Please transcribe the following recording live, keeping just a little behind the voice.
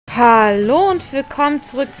Hallo und willkommen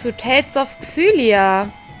zurück zu Tales of Xillia.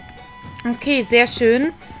 Okay, sehr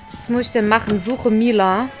schön. Was muss ich denn machen? Suche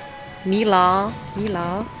Milla. Milla.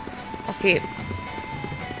 Okay.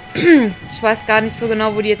 Ich weiß gar nicht so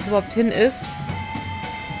genau, wo die jetzt überhaupt hin ist.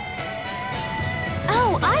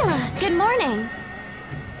 Oh, Isla, good morning.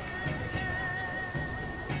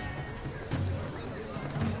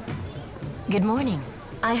 Good morning.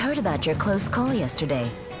 I heard about your close call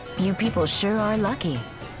yesterday. You people sure are lucky.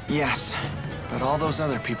 Yes, but all those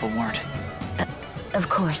other people weren't. Of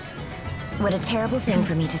course. What a terrible thing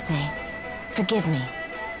for me to say. Forgive me.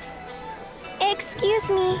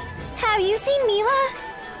 Excuse me, have you seen Milla?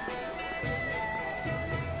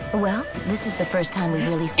 Well, this is the first time we've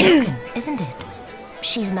really spoken, isn't it?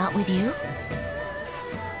 She's not with you?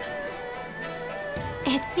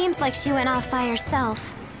 It seems like she went off by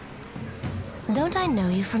herself. Don't I know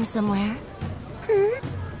you from somewhere?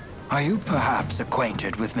 Are you perhaps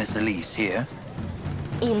acquainted with Miss Elise here?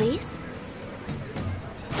 Elise?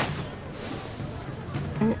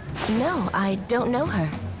 No, I don't know her.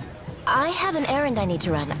 I have an errand I need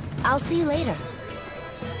to run. I'll see you later.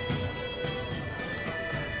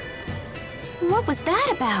 What was that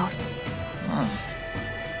about?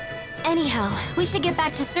 Anyhow, we should get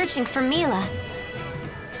back to searching for Milla.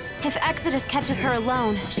 If Exodus catches her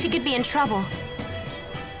alone, she could be in trouble.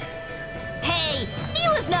 Hey,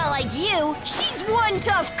 Milla's not like you. She's one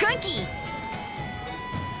tough cookie.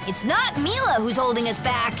 It's not Milla who's holding us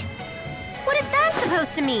back. What is that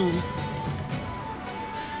supposed to mean?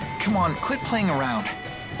 Come on, quit playing around.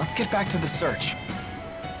 Let's get back to the search.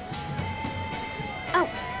 Oh,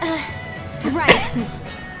 right.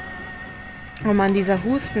 Oh Mann, dieser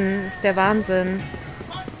Husten ist der Wahnsinn.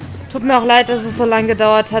 Tut mir auch leid, dass es so lange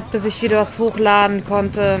gedauert hat, bis ich wieder was hochladen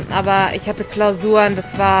konnte. Aber ich hatte Klausuren,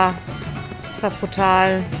 das war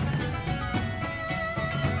brutal.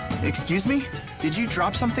 Excuse me? Did you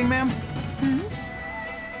drop something, ma'am?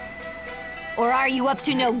 Or are you up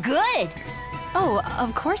to no good? Oh,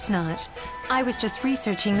 of course not. I was just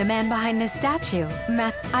researching the man behind this statue.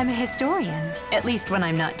 I'm a historian, at least when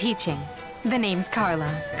I'm not teaching. The name's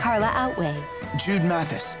Carla Outway. Jude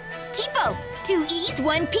Mathis. Tipo, 2 E's,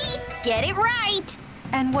 1 P. Get it right.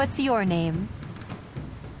 And what's your name?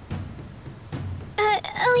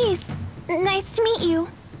 Elise. Nice to meet you.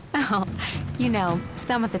 Oh, you know,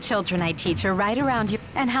 some of the children I teach are right around you.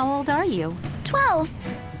 And how old are you? 12.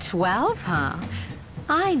 12, huh?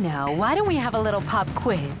 I know. Why don't we have a little pop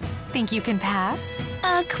quiz? Think you can pass?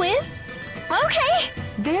 A quiz? Okay.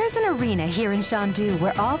 There's an arena here in Shandu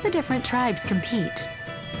where all the different tribes compete.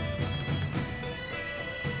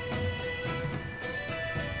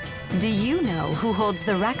 Do you know who holds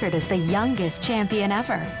the record as the youngest champion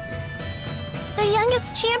ever? The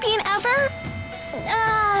youngest champion ever?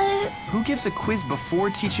 Who gives a quiz before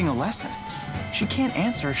teaching a lesson? She can't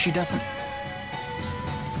answer if she doesn't.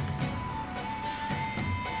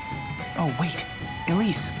 Oh, wait.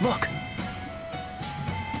 Elise, look.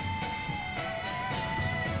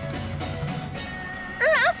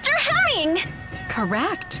 Master Hemming!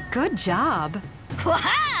 Correct. Good job.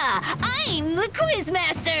 Waha! I'm the quiz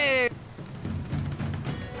master!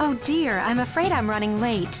 Oh dear, I'm afraid I'm running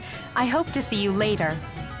late. I hope to see you later.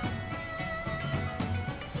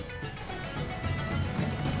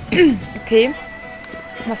 Okay.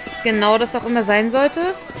 Was genau das auch immer sein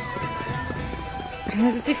sollte.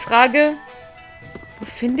 Das ist die Frage, wo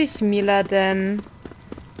finde ich Milla denn?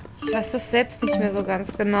 Ich weiß das selbst nicht mehr so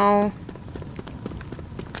ganz genau.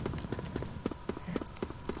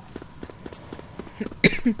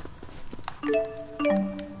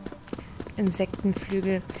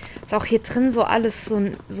 Insektenflügel. Ist auch hier drin so alles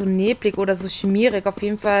so neblig oder so schmierig. Auf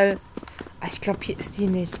jeden Fall. Ah, ich glaube, hier ist die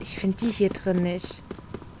nicht. Ich finde die hier drin nicht.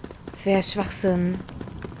 Das wäre Schwachsinn.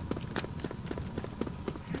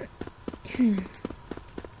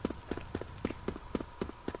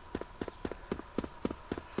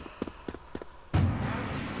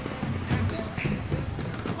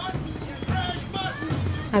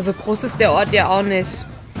 Also groß ist der Ort ja auch nicht,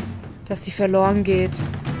 dass sie verloren geht.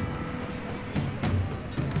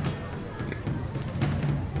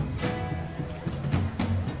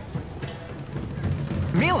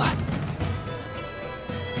 Milla!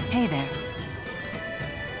 Hey there.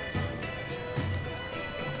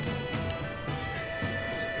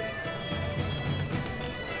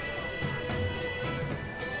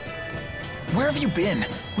 Where have you been?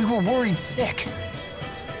 We were worried sick.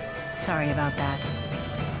 Sorry about that.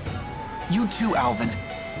 You too, Alvin.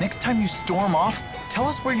 Next time you storm off, tell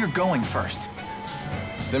us where you're going first.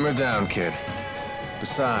 Simmer down, kid.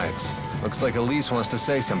 Besides, looks like Elise wants to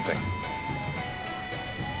say something.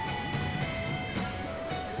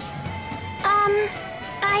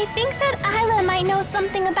 I think that Isla might know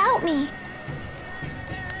something about me.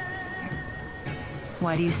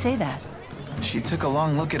 Why do you say that? She took a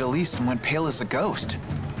long look at Elise and went pale as a ghost.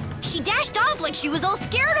 She dashed off like she was all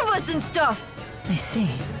scared of us and stuff. I see.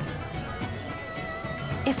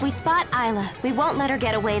 If we spot Isla, we won't let her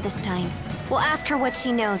get away this time. We'll ask her what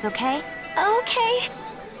she knows, okay? Okay.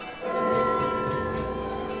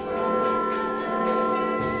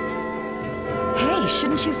 Hey,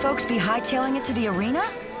 shouldn't you folks be hightailing it to the arena?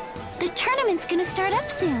 The tournament's gonna start up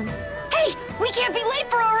soon. Hey, we can't be late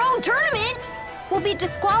for our own tournament! We'll be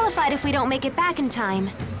disqualified if we don't make it back in time.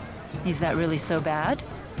 Is that really so bad?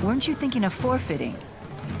 Weren't you thinking of forfeiting?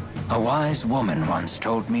 A wise woman once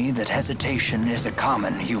told me that hesitation is a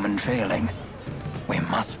common human failing. We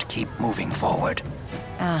must keep moving forward.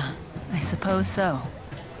 Ah, I suppose so.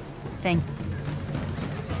 Thank...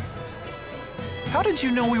 How did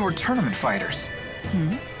you know we were tournament fighters?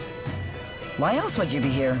 Why else would you be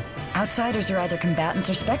here? Outsiders are either combatants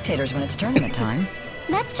or spectators when it's tournament time.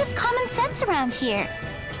 That's just common sense around here.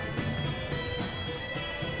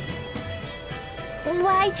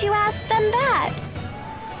 Why'd you ask them that?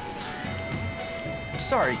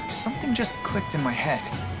 Sorry, something just clicked in my head.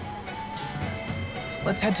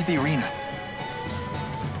 Let's head to the arena.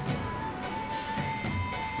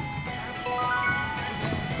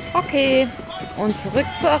 Okay, und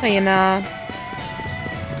zurück zur Arena.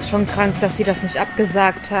 Schon krank, dass sie das nicht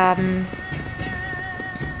abgesagt haben.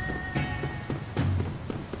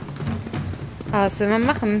 Aber was will man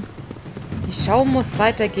machen? Die Show muss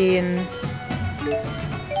weitergehen.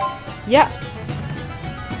 Ja,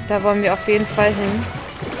 da wollen wir auf jeden Fall hin.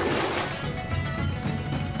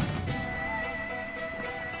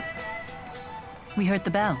 We heard the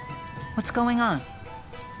bell. What's going on?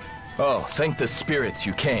 Oh, thank the spirits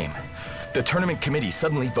you came. The tournament committee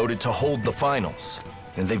suddenly voted to hold the finals.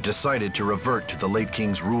 And they've decided to revert to the late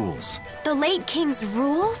king's rules. The late king's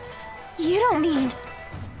rules? You don't mean...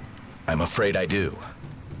 I'm afraid I do.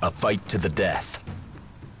 A fight to the death.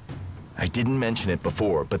 I didn't mention it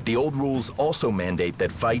before, but the old rules also mandate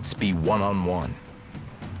that fights be one-on-one.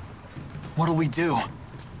 What'll we do?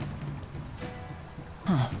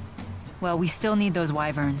 Well, we still need those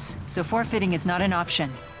wyverns, so forfeiting is not an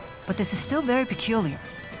option. But this is still very peculiar.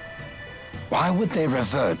 Why would they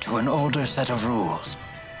revert to an older set of rules?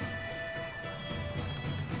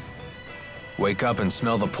 Wake up and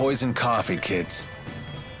smell the poison coffee, kids.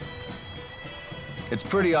 It's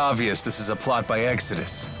pretty obvious this is a plot by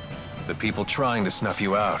Exodus. The people trying to snuff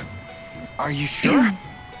you out. Are you sure?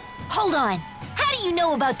 Hold on. How do you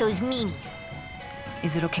know about those meanies?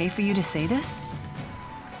 Is it okay for you to say this?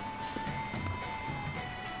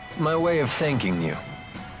 My way of thanking you.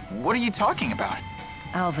 What are you talking about?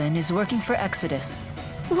 Alvin is working for Exodus.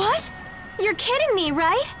 What? You're kidding me,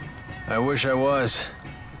 right? I wish I was.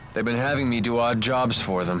 They've been having me do odd jobs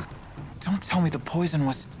for them. Don't tell me the poison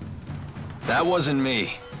was... That wasn't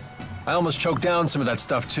me. I almost choked down some of that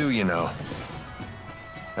stuff too, you know.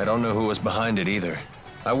 I don't know who was behind it either.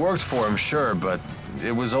 I worked for him, sure, but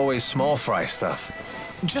it was always small fry stuff.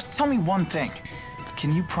 Just tell me one thing.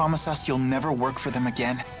 Can you promise us you'll never work for them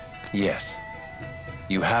again? Yes.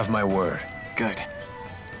 You have my word. Good.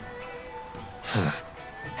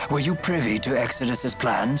 Were you privy to Exodus's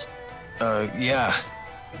plans? Yeah.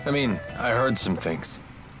 I mean, I heard some things.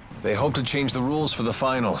 They hope to change the rules for the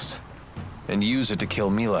finals, and use it to kill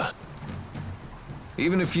Milla.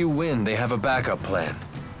 Even if you win, they have a backup plan.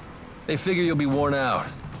 They figure you'll be worn out.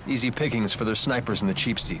 Easy pickings for their snipers in the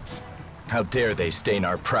cheap seats. How dare they stain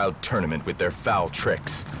our proud tournament with their foul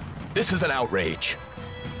tricks? This is an outrage.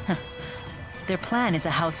 Their plan is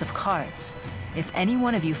a house of cards. If any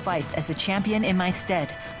one of you fights as the champion in my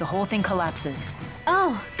stead, the whole thing collapses.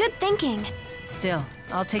 Oh, good thinking. Still,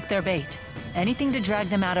 I'll take their bait. Anything to drag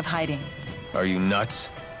them out of hiding. Are you nuts?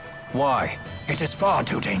 Why? It is far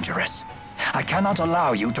too dangerous. I cannot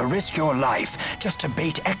allow you to risk your life just to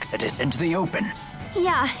bait Exodus into the open.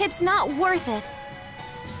 Yeah, it's not worth it.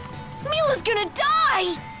 Milla's gonna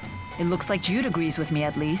die! It looks like Jude agrees with me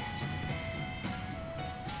at least.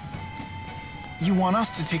 You want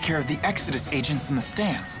us to take care of the Exodus agents in the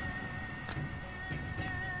stands.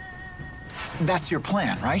 That's your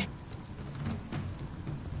plan, right?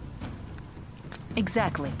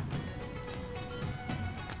 Exactly.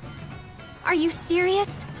 Are you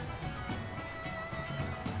serious?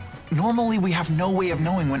 Normally we have no way of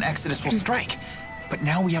knowing when Exodus will strike. But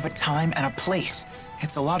now we have a time and a place.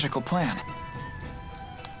 It's a logical plan.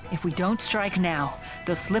 If we don't strike now,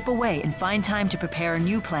 they'll slip away and find time to prepare a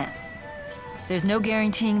new plan. There's no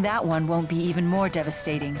guaranteeing that one won't be even more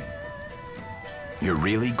devastating. You're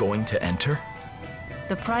really going to enter?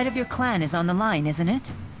 The pride of your clan is on the line, isn't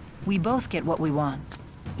it? We both get what we want.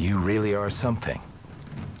 You really are something.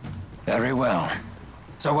 Very well.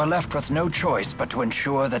 So we're left with no choice but to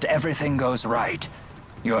ensure that everything goes right.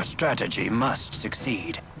 Your strategy must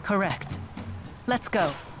succeed. Correct. Let's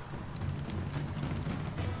go.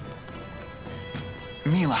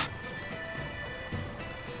 Milla.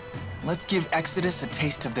 Let's give Exodus a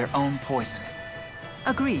taste of their own poison.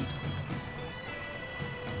 Agreed.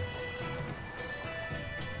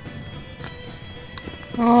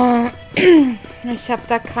 Oh, ich habe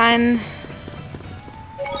da kein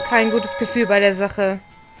gutes Gefühl bei der Sache.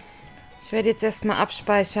 Ich werde jetzt erstmal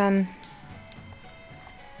abspeichern.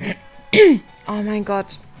 Oh mein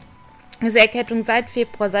Gott. Diese Erkältung seit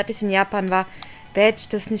Februar, seit ich in Japan war, werde ich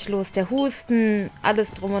das nicht los. Der Husten,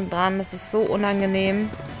 alles drum und dran, das ist so unangenehm.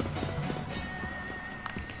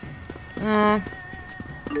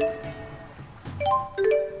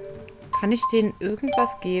 Kann ich denen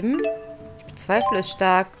irgendwas geben? Ich bezweifle es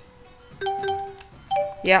stark.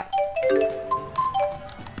 Ja.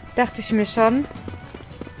 Dachte ich mir schon.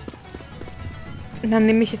 Dann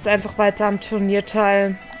nehme ich jetzt einfach weiter am Turnier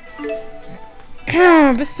teil.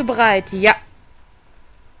 Bist du bereit? Ja.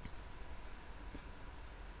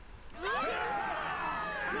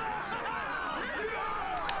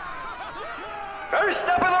 First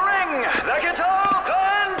up in the ring, the Kitao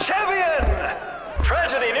Clan champion!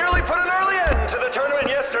 Tragedy nearly put an early end to the tournament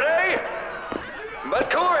yesterday,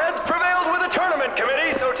 but cooler heads prevailed with the tournament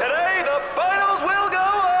committee, so today the finals will go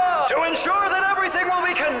on! To ensure that everything will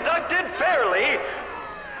be conducted fairly,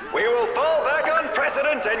 we will fall back on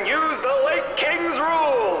precedent and use the late King's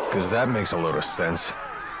rules! Because that makes a lot of sense.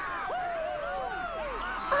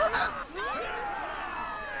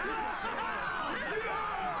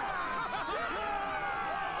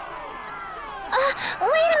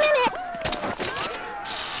 Wait a minute!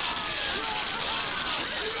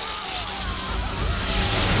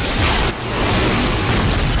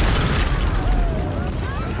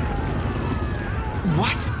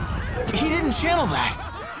 What? He didn't channel that.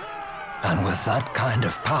 And with that kind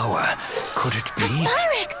of power, could it be?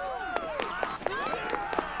 Spyrex!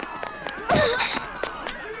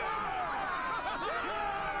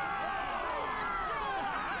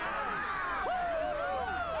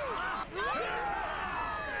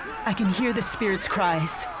 I can hear the spirit's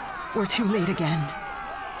cries. We're too late again.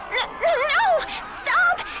 No!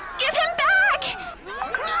 Stop! Give him back!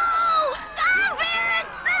 No! Stop it!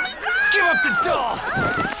 Let me go! Give up the doll,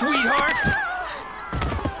 sweetheart!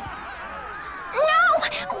 No!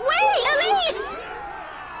 Wait! Elise!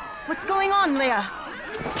 What's going on, Leia?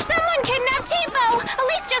 Someone kidnapped Tipo!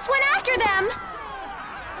 Elise just went after them!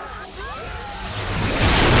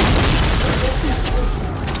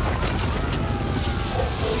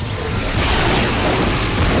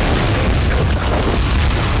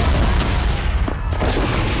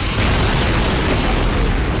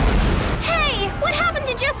 Hey! What happened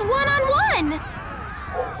to just one-on-one?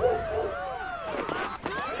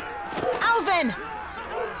 Alvin!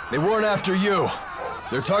 They weren't after you.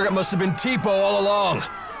 Their target must have been Tipo all along.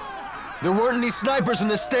 There weren't any snipers in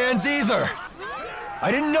the stands either.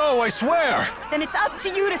 I didn't know, I swear! Then it's up to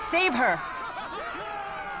you to save her.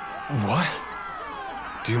 What?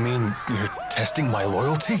 Do you mean you're testing my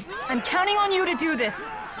loyalty? I'm counting on you to do this.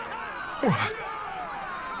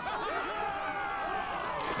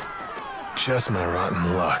 Just my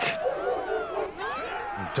rotten luck.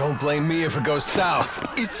 Don't blame me if it goes south.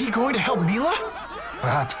 Is he going to help Milla?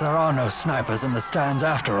 Perhaps there are no snipers in the stands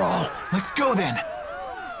after all. Let's go then.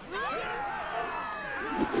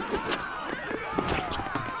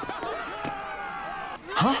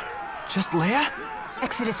 Huh? Just Leia?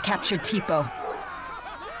 Exodus captured Tipo.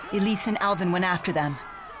 Elise and Alvin went after them.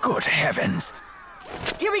 Good heavens.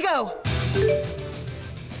 Here we go!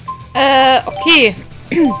 Okay.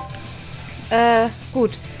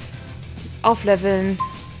 Gut. Aufleveln.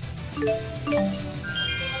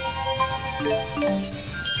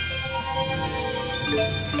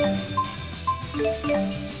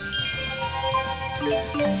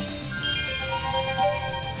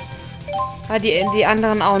 Ah, die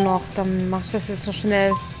anderen auch noch. Dann mach ich das jetzt noch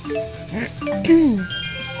schnell.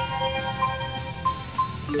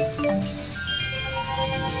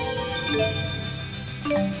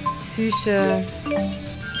 Psyche.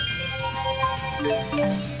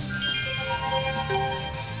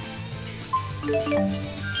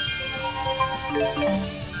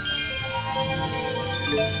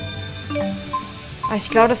 Ah, ich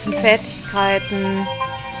glaube, das sind Fertigkeiten,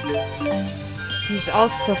 die ich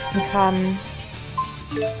ausrüsten kann.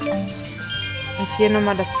 Und hier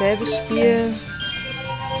nochmal dasselbe Spiel.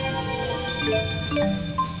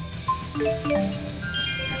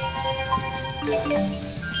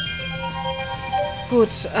 Gut,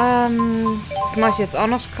 das mache ich jetzt auch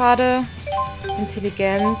noch gerade.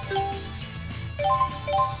 Intelligenz.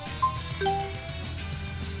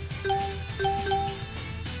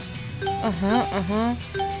 Aha, aha.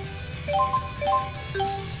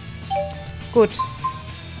 Gut.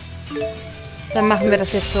 Dann machen wir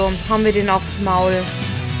das jetzt so. Hauen wir den aufs Maul.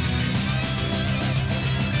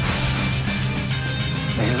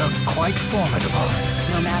 They look quite formidable.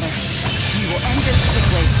 No matter. We will end this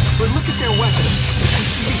quickly. But look at their weapons.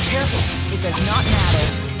 Be careful. It does not matter.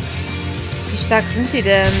 Wie stark sind die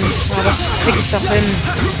denn? Ja, das krieg ich doch hin.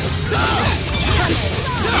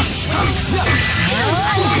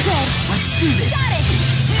 Let's do this.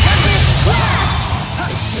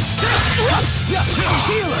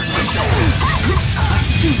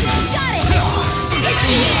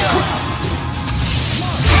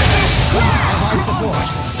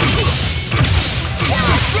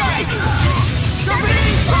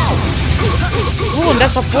 Und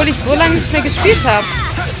das, obwohl ich so lange nicht mehr gespielt habe.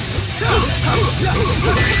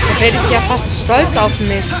 Da werde ich ja fast stolz auf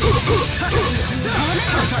mich.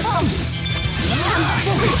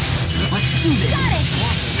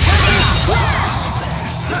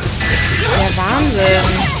 Der Wahnsinn.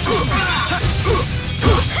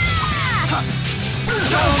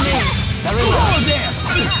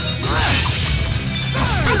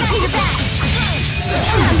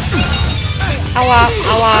 Aua,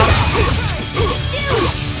 aua.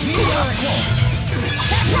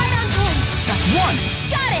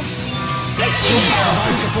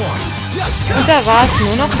 Und da war es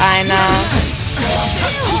nur noch einer.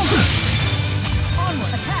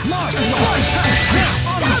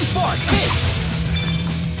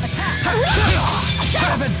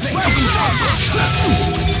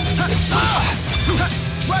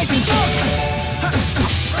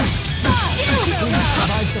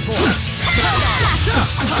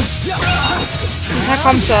 Na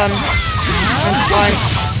komm schon, mein Freund.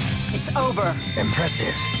 It's over.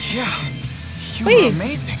 Impressive. Yeah. You Hui. were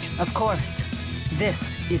amazing. Of course. This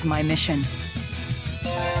is my mission.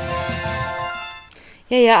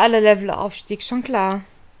 Ja, ja, alle Levelaufstieg, schon klar.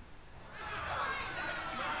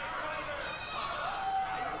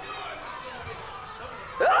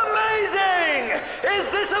 Amazing!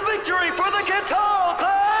 Is this a victory for the Ketal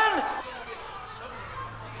clan?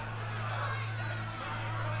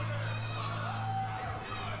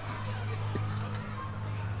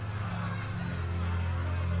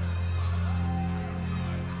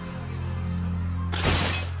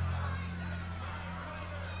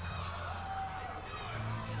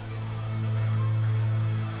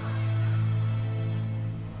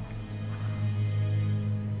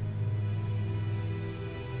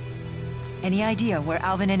 Any idea where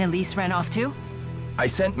Alvin and Elise ran off to? I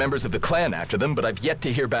sent members of the clan after them, but I've yet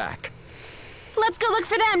to hear back. Let's go look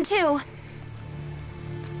for them, too.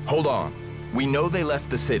 Hold on. We know they left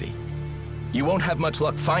the city. You won't have much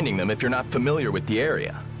luck finding them if you're not familiar with the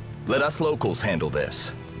area. Let us locals handle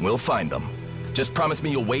this. We'll find them. Just promise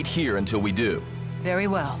me you'll wait here until we do. Very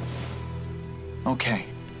well. Okay.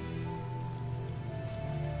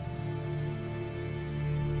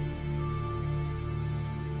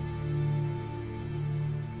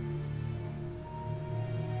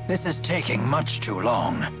 This is taking much too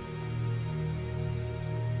long.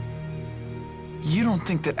 You don't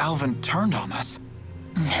think that Alvin turned on us?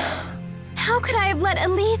 How could I have let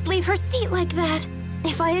Elise leave her seat like that?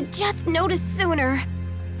 If I had just noticed sooner.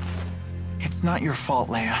 It's not your fault,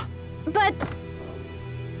 Leia. But...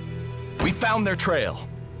 We found their trail.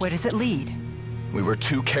 Where does it lead? We were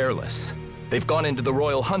too careless. They've gone into the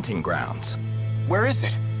royal hunting grounds. Where is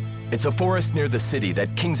it? It's a forest near the city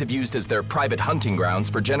that kings have used as their private hunting grounds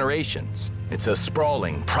for generations. It's a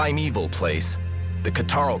sprawling, primeval place. The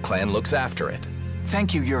Ketal clan looks after it.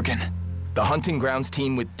 Thank you, Jürgen. The hunting grounds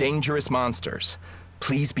teem with dangerous monsters.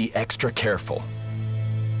 Please be extra careful.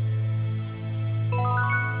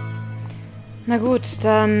 Na gut,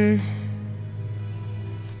 dann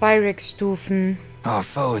Spyrix-Stufen. Our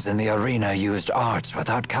foes in the arena used arts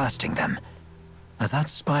without casting them. Is that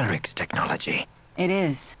Spyrix technology? It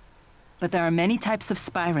is. But there are many types of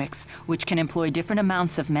Spyrix, which can employ different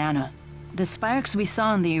amounts of mana. The Spyrix we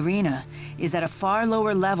saw in the arena is at a far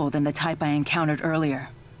lower level than the type I encountered earlier.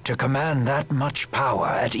 To command that much power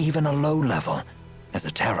at even a low level is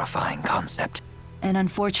a terrifying concept. And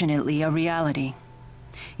unfortunately, a reality.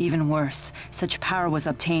 Even worse, such power was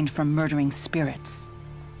obtained from murdering spirits.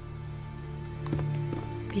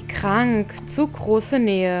 Wie krank. Zu große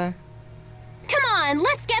Nähe. Come on,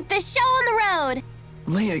 let's get this show on the road.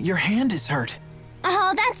 Leia, your hand is hurt.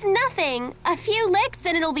 Oh, that's nothing. A few licks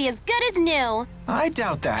and it'll be as good as new. I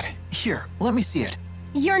doubt that. Here, let me see it.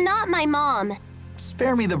 You're not my mom.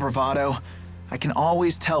 Spare me the bravado. I can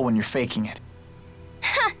always tell when you're faking it.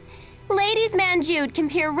 Ha! Ladies' man Jude can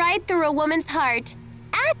peer right through a woman's heart.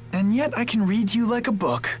 And yet I can read you like a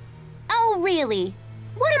book. Oh, really?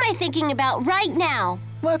 What am I thinking about right now?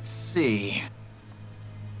 Let's see.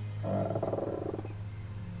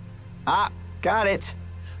 Ah, got it.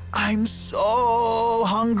 I'm so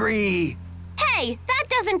hungry. Hey, that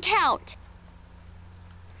doesn't count.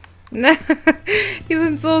 Die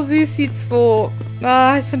sind so süß, die zwei.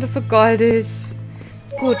 Ah, ich finde das so goldig.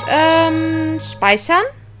 Gut, speichern.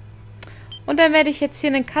 Und dann werde ich jetzt hier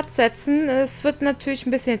einen Cut setzen. Es wird natürlich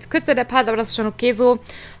ein bisschen jetzt kürzer, der Part, aber das ist schon okay so.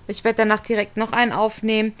 Ich werde danach direkt noch einen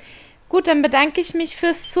aufnehmen. Gut, dann bedanke ich mich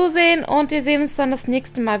fürs Zusehen und wir sehen uns dann das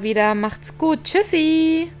nächste Mal wieder. Macht's gut.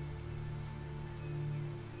 Tschüssi!